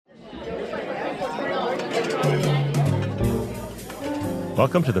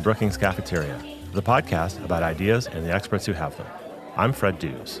Welcome to the Brookings Cafeteria, the podcast about ideas and the experts who have them. I'm Fred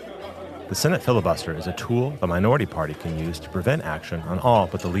Dews. The Senate filibuster is a tool the minority party can use to prevent action on all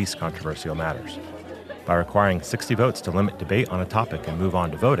but the least controversial matters. By requiring 60 votes to limit debate on a topic and move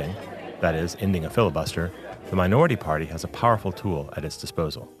on to voting, that is, ending a filibuster, the minority party has a powerful tool at its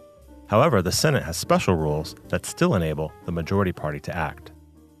disposal. However, the Senate has special rules that still enable the majority party to act.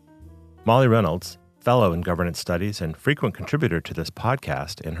 Molly Reynolds, fellow in governance studies and frequent contributor to this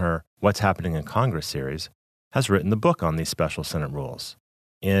podcast in her What's Happening in Congress series, has written the book on these special Senate rules.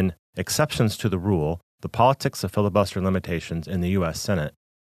 In Exceptions to the Rule, The Politics of Filibuster Limitations in the U.S. Senate,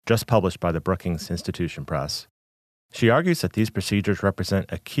 just published by the Brookings Institution Press, she argues that these procedures represent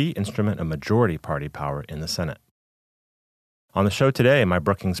a key instrument of majority party power in the Senate. On the show today, my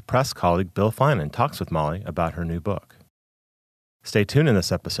Brookings Press colleague Bill Finan talks with Molly about her new book. Stay tuned in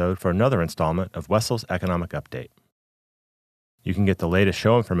this episode for another installment of Wessel's Economic Update. You can get the latest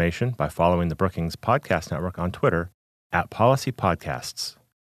show information by following the Brookings Podcast Network on Twitter @PolicyPodcasts.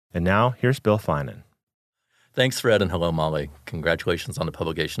 And now, here's Bill Finan. Thanks, Fred, and hello, Molly. Congratulations on the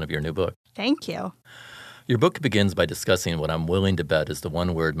publication of your new book. Thank you. Your book begins by discussing what I'm willing to bet is the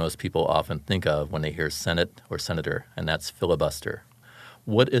one word most people often think of when they hear Senate or Senator, and that's filibuster.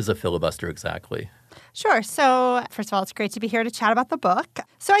 What is a filibuster exactly? Sure. So, first of all, it's great to be here to chat about the book.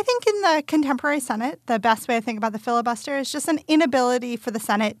 So I think in the contemporary Senate, the best way to think about the filibuster is just an inability for the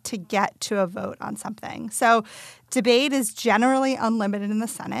Senate to get to a vote on something. So debate is generally unlimited in the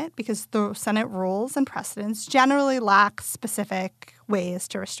Senate because the Senate rules and precedents generally lack specific ways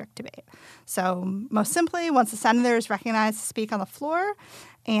to restrict debate. So most simply, once a senator is recognized to speak on the floor,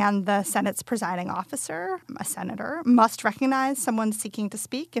 and the Senate's presiding officer, a senator, must recognize someone seeking to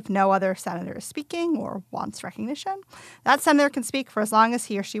speak if no other senator is speaking or wants recognition. That senator can speak for as long as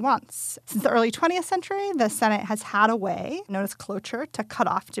he or she wants. Since the early 20th century, the Senate has had a way, known as cloture, to cut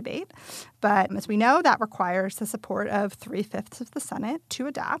off debate. But as we know, that requires the support of 3/5 of the Senate to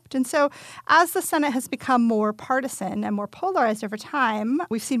adopt. And so as the Senate has become more partisan and more polarized over time,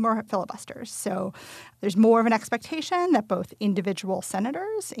 we've seen more filibusters. So there's more of an expectation that both individual senators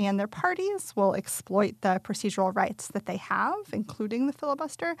and their parties will exploit the procedural rights that they have, including the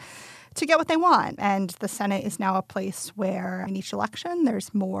filibuster, to get what they want. And the Senate is now a place where in each election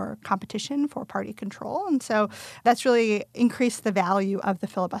there's more competition for party control. And so that's really increased the value of the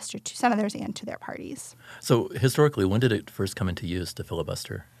filibuster to senators and to their parties. So historically, when did it first come into use, the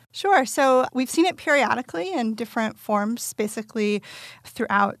filibuster? Sure. So we've seen it periodically in different forms, basically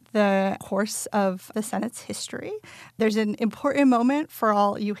throughout the course of the Senate's history. There's an important moment for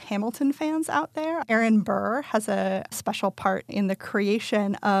all you Hamilton fans out there. Aaron Burr has a special part in the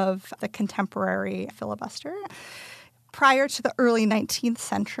creation of the contemporary filibuster. Prior to the early 19th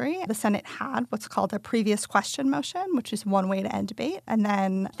century, the Senate had what's called a previous question motion, which is one way to end debate. And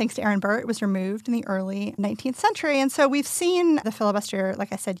then, thanks to Aaron Burr, it was removed in the early 19th century. And so we've seen the filibuster,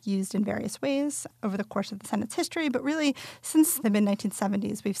 like I said, used in various ways over the course of the Senate's history. But really, since the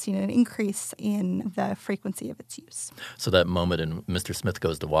mid-1970s, we've seen an increase in the frequency of its use. So that moment in Mr. Smith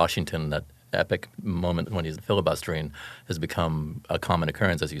Goes to Washington, that epic moment when he's filibustering, has become a common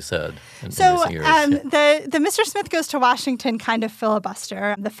occurrence, as you said, in recent years. The Mr. Smith Goes to Washington kind of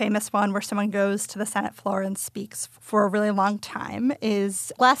filibuster, the famous one where someone goes to the Senate floor and speaks for a really long time,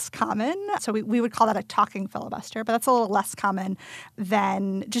 is less common. So we would call that a talking filibuster, but that's a little less common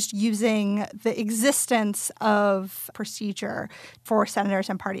than just using the existence of procedure for senators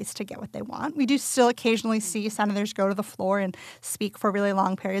and parties to get what they want. We do still occasionally see senators go to the floor and speak for really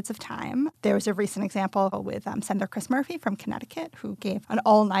long periods of time. There was a recent example with Senator Chris Murphy from Connecticut who gave an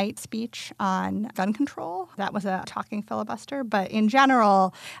all-night speech on gun control. That was a talking filibuster. But in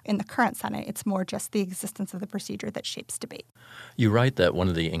general, in the current Senate, it's more just the existence of the procedure that shapes debate. You write that one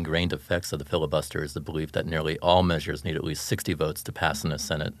of the ingrained effects of the filibuster is the belief that nearly all measures need at least 60 votes to pass in the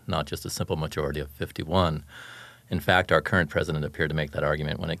Senate, not just a simple majority of 51. In fact, our current president appeared to make that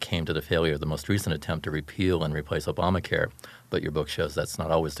argument when it came to the failure of the most recent attempt to repeal and replace Obamacare. But your book shows that's not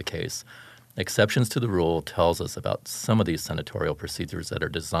always the case. Exceptions to the Rule tells us about some of these senatorial procedures that are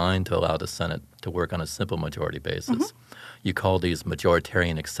designed to allow the Senate to work on a simple majority basis. Mm-hmm. You call these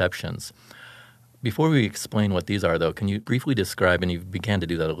majoritarian exceptions. Before we explain what these are, though, can you briefly describe, and you began to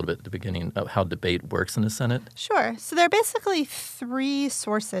do that a little bit at the beginning, of how debate works in the Senate? Sure. So there are basically three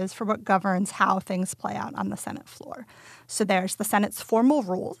sources for what governs how things play out on the Senate floor. So there's the Senate's formal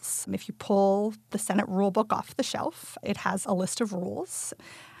rules. If you pull the Senate rule book off the shelf, it has a list of rules.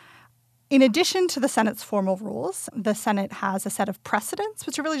 In addition to the Senate's formal rules, the Senate has a set of precedents,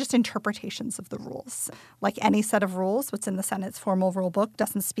 which are really just interpretations of the rules. Like any set of rules, what's in the Senate's formal rule book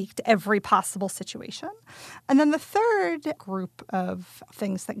doesn't speak to every possible situation. And then the third group of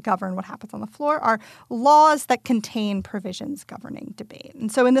things that govern what happens on the floor are laws that contain provisions governing debate. And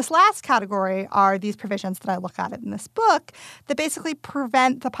so in this last category are these provisions that I look at in this book that basically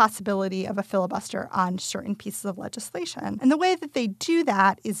prevent the possibility of a filibuster on certain pieces of legislation. And the way that they do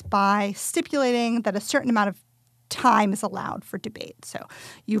that is by stipulating that a certain amount of time is allowed for debate. So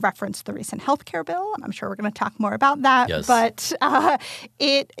you referenced the recent healthcare bill. I'm sure we're going to talk more about that. Yes. But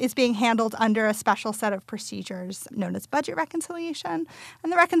it is being handled under a special set of procedures known as budget reconciliation.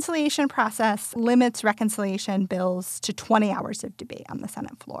 And the reconciliation process limits reconciliation bills to 20 hours of debate on the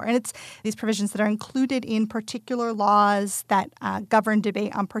Senate floor. And it's these provisions that are included in particular laws that govern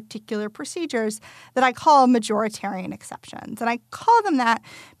debate on particular procedures that I call majoritarian exceptions. And I call them that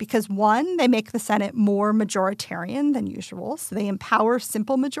because, one, they make the Senate more majoritarian than usual. So they empower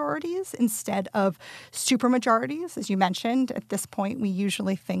simple majorities instead of supermajorities. As you mentioned, at this point, we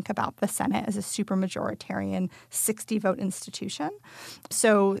usually think about the Senate as a supermajoritarian 60-vote institution.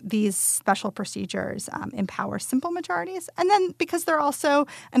 So these special procedures empower simple majorities. And then because they're also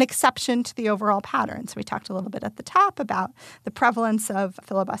an exception to the overall pattern. So we talked a little bit at the top about the prevalence of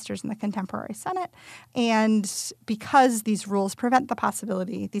filibusters in the contemporary Senate. And because these rules prevent the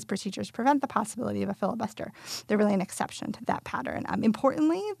possibility, these procedures prevent the possibility of a filibuster, they're really an exception to that pattern.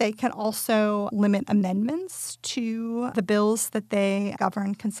 Importantly, they can also limit amendments to the bills that they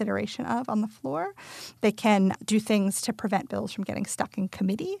govern consideration of on the floor. They can do things to prevent bills from getting stuck in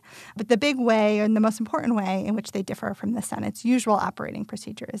committee. But the big way and the most important way in which they differ from the Senate's usual operating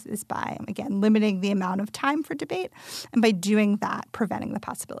procedures is by, again, limiting the amount of time for debate, and by doing that, preventing the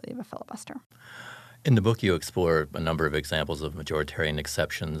possibility of a filibuster. In the book, you explore a number of examples of majoritarian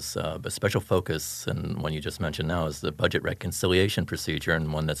exceptions. A special focus, and one you just mentioned now, is the budget reconciliation procedure,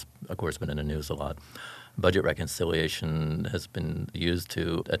 and one that's, of course, been in the news a lot. Budget reconciliation has been used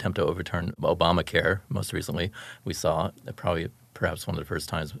to attempt to overturn Obamacare. Most recently, we saw perhaps one of the first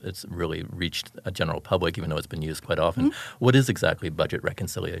times it's really reached a general public, even though it's been used quite often. Mm-hmm. What is exactly budget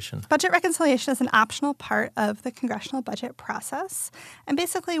reconciliation? Budget reconciliation is an optional part of the congressional budget process. And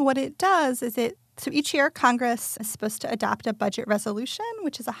basically what it does is so each year, Congress is supposed to adopt a budget resolution,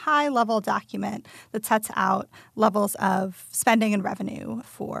 which is a high-level document that sets out levels of spending and revenue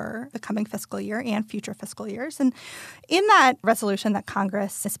for the coming fiscal year and future fiscal years. And in that resolution that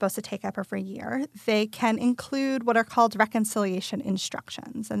Congress is supposed to take up every year, they can include what are called reconciliation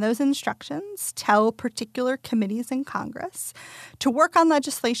instructions. And those instructions tell particular committees in Congress to work on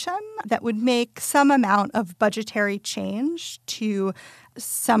legislation that would make some amount of budgetary change to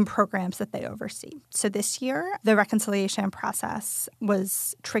some programs that they oversee. So this year, the reconciliation process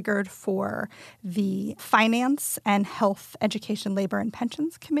was triggered for the Finance and Health, Education, Labor, and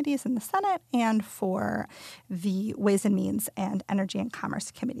Pensions committees in the Senate and for the Ways and Means and Energy and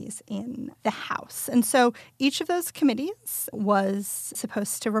Commerce committees in the House. And so each of those committees was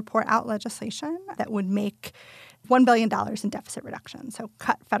supposed to report out legislation that would make $1 billion in deficit reduction, so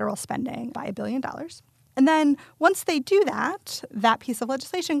cut federal spending by $1 billion. And then once they do that, that piece of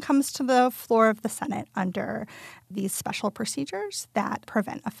legislation comes to the floor of the Senate under these special procedures that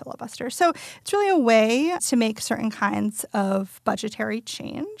prevent a filibuster. So it's really a way to make certain kinds of budgetary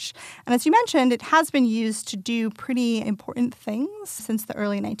change. And as you mentioned, it has been used to do pretty important things since the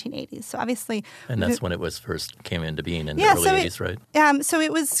early 1980s. So obviously— And that's when it was first came into being in the early 80s, right? So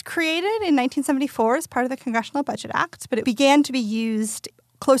it was created in 1974 as part of the Congressional Budget Act, but it began to be used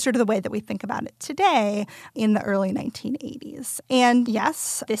closer to the way that we think about it today in the early 1980s. And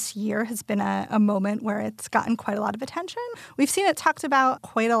yes, this year has been a moment where it's gotten quite a lot of attention. We've seen it talked about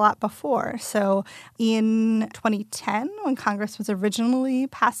quite a lot before. So in 2010, when Congress was originally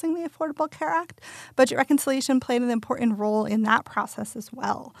passing the Affordable Care Act, budget reconciliation played an important role in that process as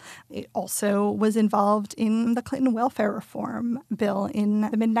well. It also was involved in the Clinton welfare reform bill in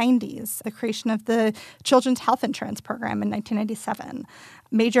the mid-90s, the creation of the Children's Health Insurance Program in 1997,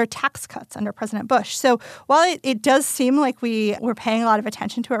 major tax cuts under President Bush. So while it does seem like we're paying a lot of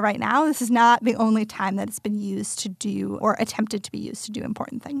attention to it right now, this is not the only time that it's been used to do or attempted to be used to do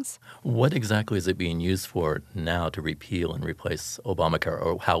important things. What exactly is it being used for now to repeal and replace Obamacare,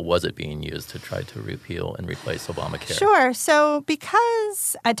 or how was it being used to try to repeal and replace Obamacare? Sure. So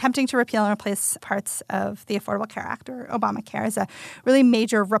because attempting to repeal and replace parts of the Affordable Care Act or Obamacare is a really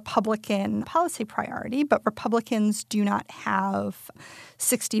major Republican policy priority, but Republicans do not have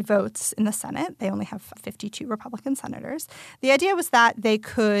 60 votes in the Senate. They only have 52 Republican senators. The idea was that they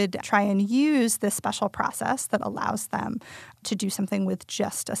could try and use this special process that allows them to do something with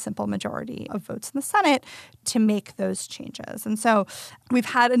just a simple majority of votes in the Senate to make those changes. And so we've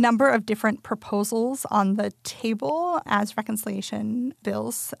had a number of different proposals on the table as reconciliation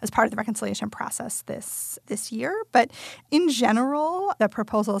bills as part of the reconciliation process this year. But in general, the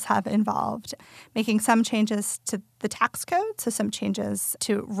proposals have involved making some changes to the tax code, so some changes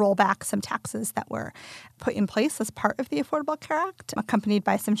to roll back some taxes that were put in place as part of the Affordable Care Act, accompanied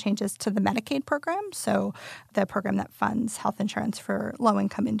by some changes to the Medicaid program, so the program that funds health insurance for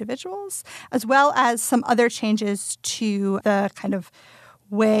low-income individuals, as well as some other changes to the kind of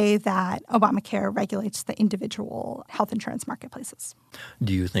way that Obamacare regulates the individual health insurance marketplaces.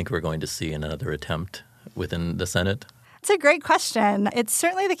 Do you think we're going to see another attempt within the Senate? It's a great question. It's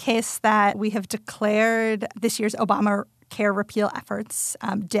certainly the case that we have declared this year's Obamacare repeal efforts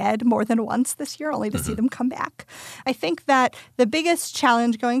dead more than once this year, only to see them come back. I think that the biggest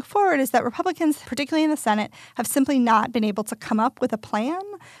challenge going forward is that Republicans, particularly in the Senate, have simply not been able to come up with a plan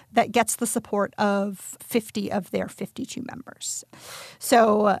that gets the support of 50 of their 52 members.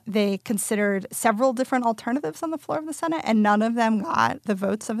 So they considered several different alternatives on the floor of the Senate, and none of them got the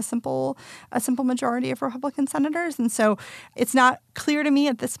votes of a simple majority of Republican senators. And so it's not clear to me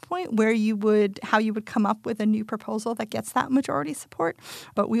at this point how you would come up with a new proposal that gets that majority support,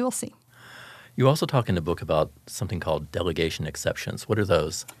 but we will see. You also talk in the book about something called delegation exceptions. What are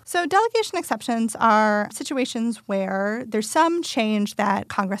those? So delegation exceptions are situations where there's some change that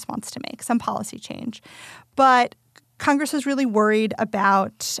Congress wants to make, some policy change, but Congress is really worried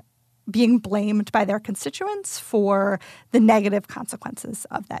about being blamed by their constituents for the negative consequences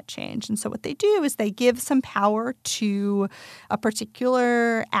of that change. And so what they do is they give some power to a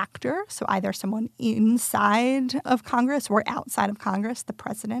particular actor, so either someone inside of Congress or outside of Congress, the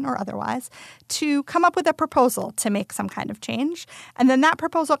president or otherwise, to come up with a proposal to make some kind of change. And then that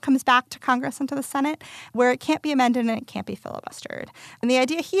proposal comes back to Congress and to the Senate where it can't be amended and it can't be filibustered. And the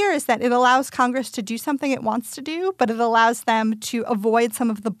idea here is that it allows Congress to do something it wants to do, but it allows them to avoid some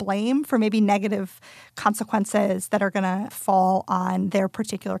of the blame for maybe negative consequences that are going to fall on their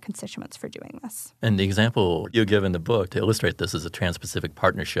particular constituents for doing this. And the example you give in the book to illustrate this is a Trans-Pacific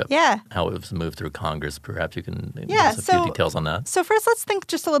Partnership. Yeah. How it was moved through Congress. Perhaps you can give us a few details on that. So first, let's think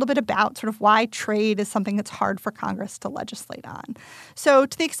just a little bit about sort of why trade is something that's hard for Congress to legislate on. So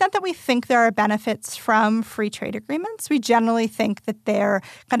to the extent that we think there are benefits from free trade agreements, we generally think that they're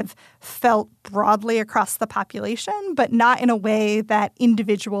kind of felt broadly across the population, but not in a way that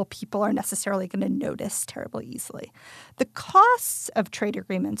individual people are necessarily going to notice terribly easily. The costs of trade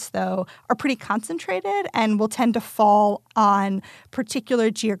agreements, though, are pretty concentrated and will tend to fall on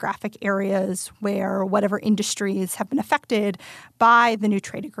particular geographic areas where whatever industries have been affected by the new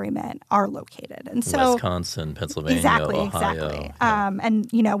trade agreement are located. And so Wisconsin, Pennsylvania, exactly. Yeah. And,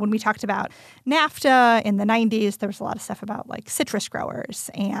 when we talked about NAFTA in the 90s, there was a lot of stuff about like citrus growers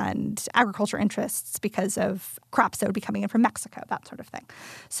and agriculture interests because of crops that would be coming in from Mexico, that sort of thing.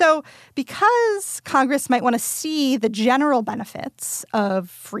 So because Congress might want to see the general benefits of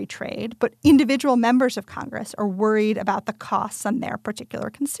free trade, but individual members of Congress are worried about the costs on their particular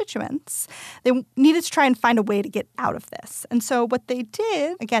constituents, they needed to try and find a way to get out of this. And so what they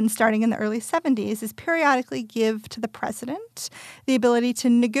did, again, starting in the early 70s, is periodically give to the president the ability to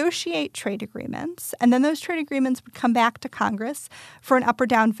negotiate trade agreements. And then those trade agreements would come back to Congress for an up or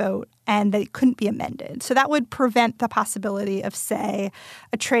down vote, and they couldn't be amended. So that would prevent the possibility of, say,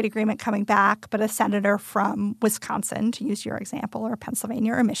 a trade agreement coming back, but a senator from Wisconsin, to use your example, or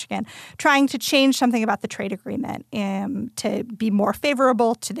Pennsylvania or Michigan, trying to change something about the trade agreement to be more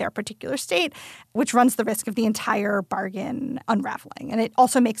favorable to their particular state, which runs the risk of the entire bargain unraveling. And it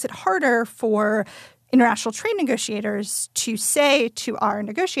also makes it harder for international trade negotiators to say to our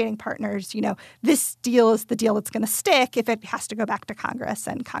negotiating partners, this deal is the deal that's going to stick if it has to go back to Congress,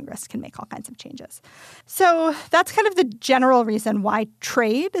 and Congress can make all kinds of changes. So that's kind of the general reason why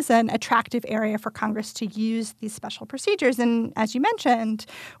trade is an attractive area for Congress to use these special procedures. And as you mentioned,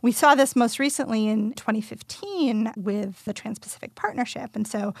 we saw this most recently in 2015 with the Trans-Pacific Partnership. And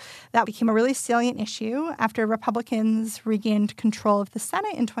so that became a really salient issue after Republicans regained control of the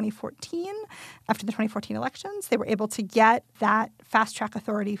Senate in 2014, after the 2014 elections. They were able to get that fast-track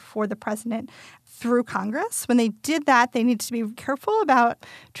authority for the president through Congress. When they did that, they needed to be careful about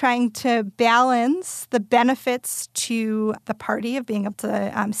trying to balance the benefits to the party of being able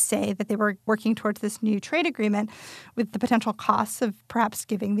to say that they were working towards this new trade agreement with the potential costs of perhaps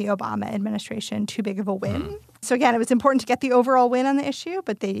giving the Obama administration too big of a win. So again, it was important to get the overall win on the issue,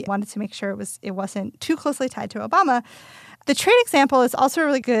 but they wanted to make sure it wasn't too closely tied to Obama. The trade example is also a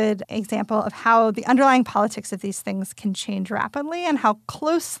really good example of how the underlying politics of these things can change rapidly and how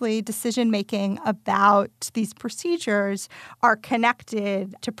closely decision-making about these procedures are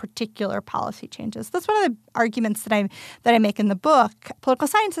connected to particular policy changes. That's one of the arguments that I make in the book. Political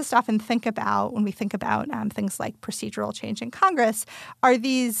scientists often think about, when we think about things like procedural change in Congress, are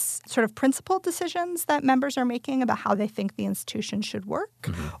these sort of principled decisions that members are making about how they think the institution should work?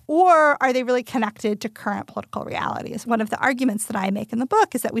 Mm-hmm. Or are they really connected to current political realities? One of the arguments that I make in the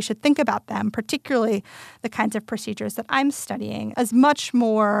book is that we should think about them, particularly the kinds of procedures that I'm studying, as much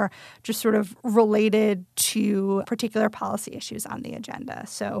more just sort of related to particular policy issues on the agenda.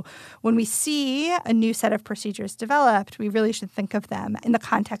 So when we see a new set of procedures developed, we really should think of them in the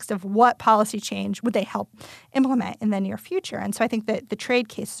context of what policy change would they help implement in the near future. And so I think that the trade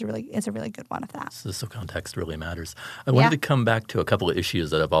case is a really good one of that. So context really matters. I wanted to come back to a couple of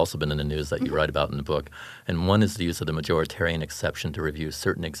issues that have also been in the news that you write about in the book. And one is the use of the majoritarian exception to review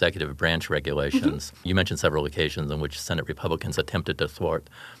certain executive branch regulations. You mentioned several occasions in which Senate Republicans attempted to thwart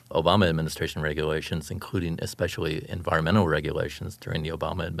Obama administration regulations, including especially environmental regulations during the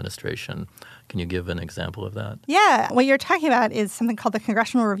Obama administration. Can you give an example of that? Yeah. What you're talking about is something called the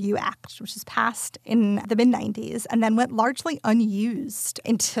Congressional Review Act, which was passed in the mid-90s and then went largely unused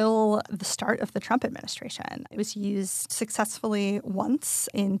until the start of the Trump administration. It was used successfully once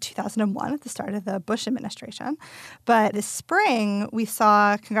in 2001 at the start of the Bush administration. But this spring, we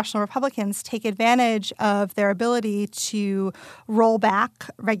saw congressional Republicans take advantage of their ability to roll back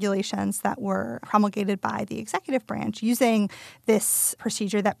regulations that were promulgated by the executive branch using this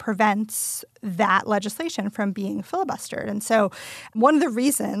procedure that prevents that legislation from being filibustered. And so one of the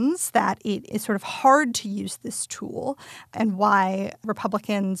reasons that it is sort of hard to use this tool and why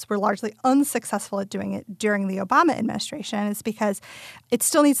Republicans were largely unsuccessful at doing it during the Obama administration is because it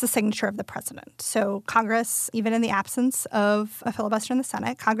still needs the signature of the president. So Congress, even in the absence of a filibuster in the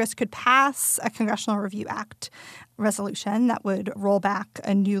Senate, Congress could pass a Congressional Review Act resolution that would roll back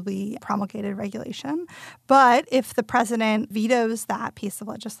a newly promulgated regulation. But if the president vetoes that piece of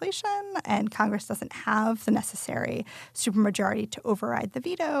legislation and Congress doesn't have the necessary supermajority to override the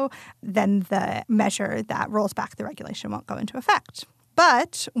veto, then the measure that rolls back the regulation won't go into effect.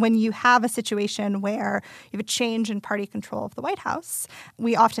 But when you have a situation where you have a change in party control of the White House,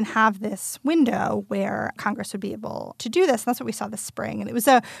 we often have this window where Congress would be able to do this. And that's what we saw this spring. And it was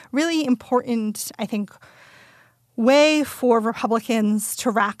a really important, I think, way for Republicans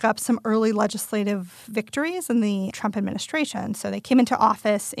to rack up some early legislative victories in the Trump administration. So they came into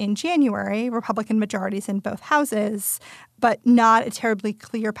office in January, Republican majorities in both houses, but not a terribly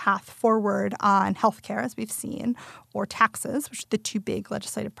clear path forward on health care, as we've seen, or taxes, which are the two big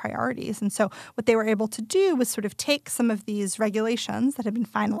legislative priorities. And so what they were able to do was sort of take some of these regulations that had been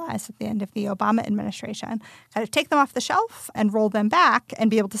finalized at the end of the Obama administration, kind of take them off the shelf and roll them back and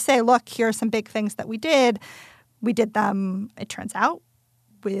be able to say, look, here are some big things that we did. We did them, it turns out,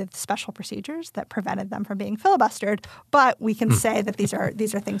 with special procedures that prevented them from being filibustered, but we can say that these are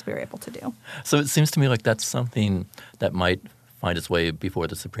things we were able to do. So it seems to me like that's something that might find its way before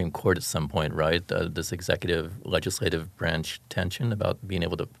the Supreme Court at some point, right? This executive legislative branch tension about being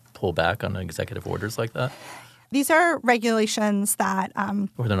able to pull back on executive orders like that? These are regulations that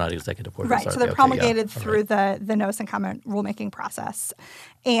or they're not executive orders. Right. So they're promulgated through the notice and comment rulemaking process.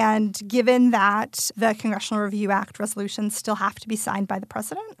 And given that the Congressional Review Act resolutions still have to be signed by the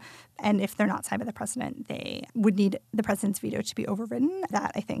president, and if they're not signed by the president, they would need the president's veto to be overridden.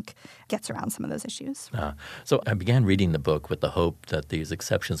 That, I think, gets around some of those issues. So I began reading the book with the hope that these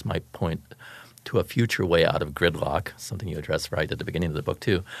exceptions might point to a future way out of gridlock, something you address right at the beginning of the book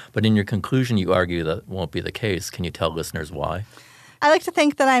too. But in your conclusion, you argue that won't be the case. Can you tell listeners why? I like to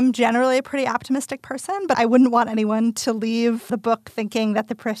think that I'm generally a pretty optimistic person, but I wouldn't want anyone to leave the book thinking that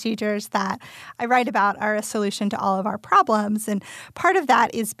the procedures that I write about are a solution to all of our problems. And part of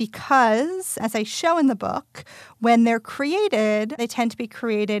that is because, as I show in the book, when they're created, they tend to be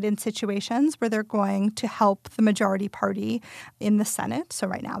created in situations where they're going to help the majority party in the Senate. So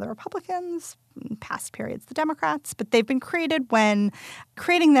right now, the Republicans, in past periods, the Democrats, but they've been created when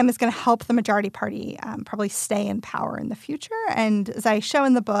creating them is going to help the majority party probably stay in power in the future. And as I show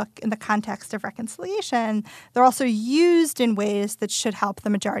in the book, in the context of reconciliation, they're also used in ways that should help the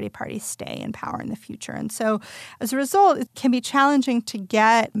majority party stay in power in the future. And so as a result, it can be challenging to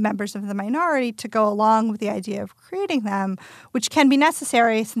get members of the minority to go along with the idea of creating them, which can be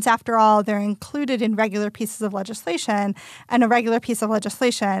necessary since, after all, they're included in regular pieces of legislation, and a regular piece of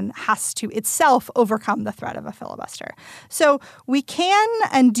legislation has to itself itself overcome the threat of a filibuster. So we can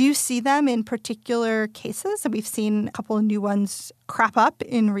and do see them in particular cases, and we've seen a couple of new ones crop up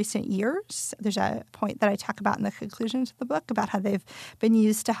in recent years. There's a point that I talk about in the conclusions of the book about how they've been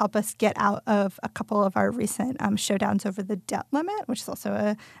used to help us get out of a couple of our recent showdowns over the debt limit, which is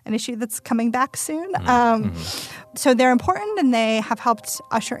also an issue that's coming back soon. So they're important, and they have helped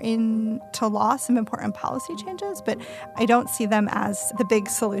usher into law some important policy changes, but I don't see them as the big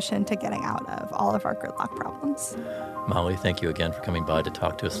solution to getting out of all of our gridlock problems. Molly, thank you again for coming by to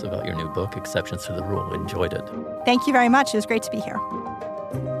talk to us about your new book, Exceptions to the Rule. Enjoyed it. Thank you very much. It was great to be here.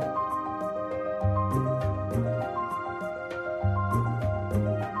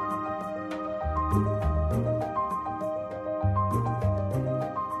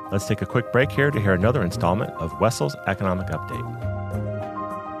 Let's take a quick break here to hear another installment of Wessel's Economic Update.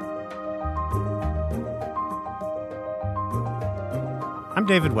 I'm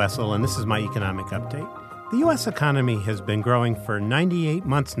David Wessel, and this is my economic update. The U.S. economy has been growing for 98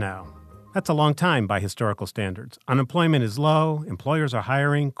 months now. That's a long time by historical standards. Unemployment is low, employers are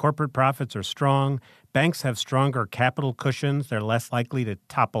hiring, corporate profits are strong, banks have stronger capital cushions, they're less likely to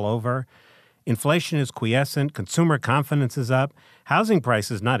topple over. Inflation is quiescent, consumer confidence is up, housing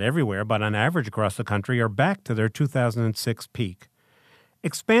prices, not everywhere, but on average across the country, are back to their 2006 peak.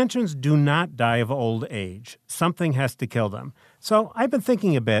 Expansions do not die of old age. Something has to kill them. So I've been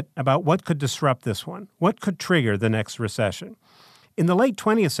thinking a bit about what could disrupt this one. What could trigger the next recession? In the late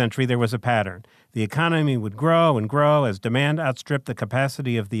 20th century, there was a pattern. The economy would grow and grow as demand outstripped the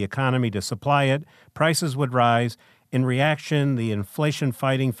capacity of the economy to supply it. Prices would rise. In reaction, the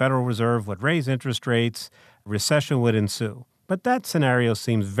inflation-fighting Federal Reserve would raise interest rates. Recession would ensue. But that scenario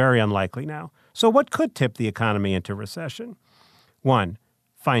seems very unlikely now. So what could tip the economy into recession? 1.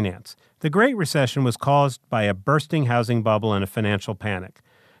 Finance. The Great Recession was caused by a bursting housing bubble and a financial panic.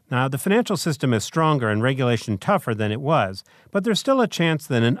 Now, the financial system is stronger and regulation tougher than it was, but there's still a chance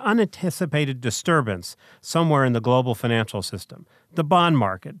that an unanticipated disturbance somewhere in the global financial system, the bond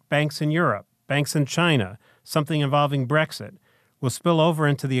market, banks in Europe, banks in China, something involving Brexit, will spill over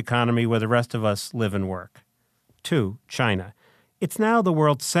into the economy where the rest of us live and work. 2. China. It's now the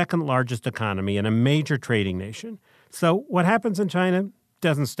world's second largest economy and a major trading nation. So what happens in China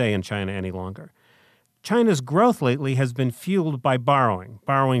doesn't stay in China any longer. China's growth lately has been fueled by borrowing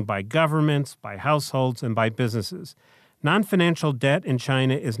by governments, by households, and by businesses. Non-financial debt in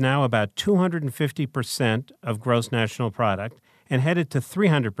China is now about 250% of gross national product and headed to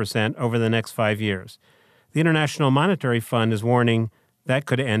 300% over the next 5 years. The International Monetary Fund is warning that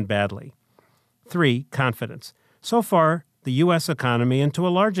could end badly. 3. Confidence. So far, the U.S. economy, and to a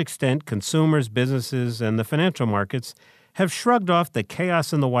large extent consumers, businesses, and the financial markets, have shrugged off the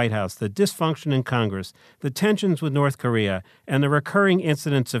chaos in the White House, the dysfunction in Congress, the tensions with North Korea, and the recurring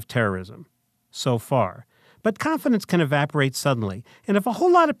incidents of terrorism. So far. But confidence can evaporate suddenly, and if a whole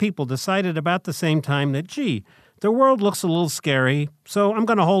lot of people decided about the same time that, gee, the world looks a little scary, so I'm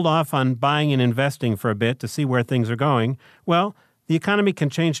going to hold off on buying and investing for a bit to see where things are going, well, the economy can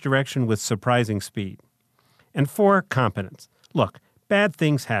change direction with surprising speed. And 4, competence. Look, bad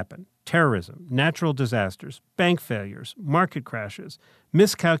things happen. Terrorism, natural disasters, bank failures, market crashes,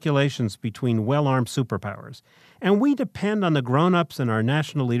 miscalculations between well-armed superpowers. And we depend on the grown-ups in our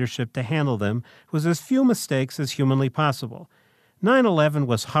national leadership to handle them with as few mistakes as humanly possible. 9/11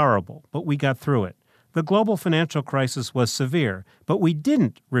 was horrible, but we got through it. The global financial crisis was severe, but we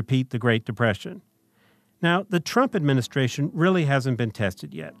didn't repeat the Great Depression. Now, the Trump administration really hasn't been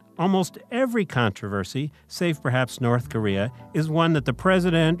tested yet. Almost every controversy, save perhaps North Korea, is one that the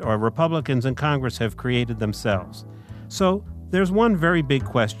president or Republicans in Congress have created themselves. So there's one very big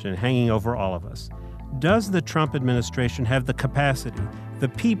question hanging over all of us. Does the Trump administration have the capacity, the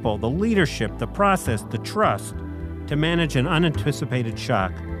people, the leadership, the process, the trust to manage an unanticipated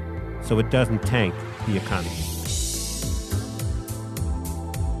shock so it doesn't tank the economy?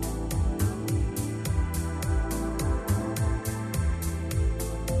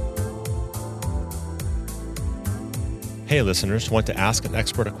 Hey listeners, want to ask an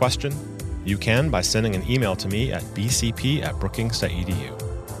expert a question? You can by sending an email to me at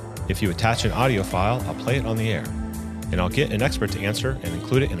bcp@brookings.edu. If you attach an audio file, I'll play it on the air, and I'll get an expert to answer and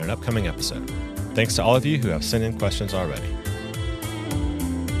include it in an upcoming episode. Thanks to all of you who have sent in questions already.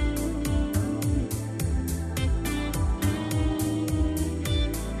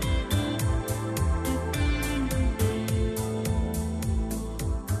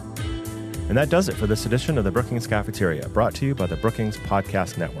 And that does it for this edition of the Brookings Cafeteria, brought to you by the Brookings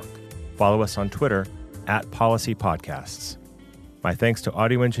Podcast Network. Follow us on Twitter @PolicyPodcasts. My thanks to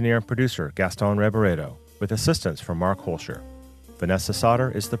audio engineer and producer Gaston Reboredo, with assistance from Mark Holscher. Vanessa Sauter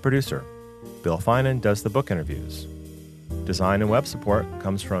is the producer. Bill Finan does the book interviews. Design and web support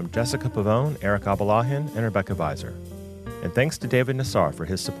comes from Jessica Pavone, Eric Abalahin, and Rebecca Visor. And thanks to David Nassar for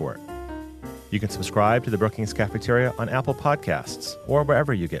his support. You can subscribe to the Brookings Cafeteria on Apple Podcasts or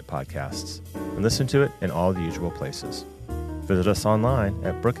wherever you get podcasts, and listen to it in all the usual places. Visit us online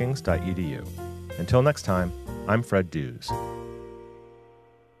at brookings.edu. Until next time, I'm Fred Dews.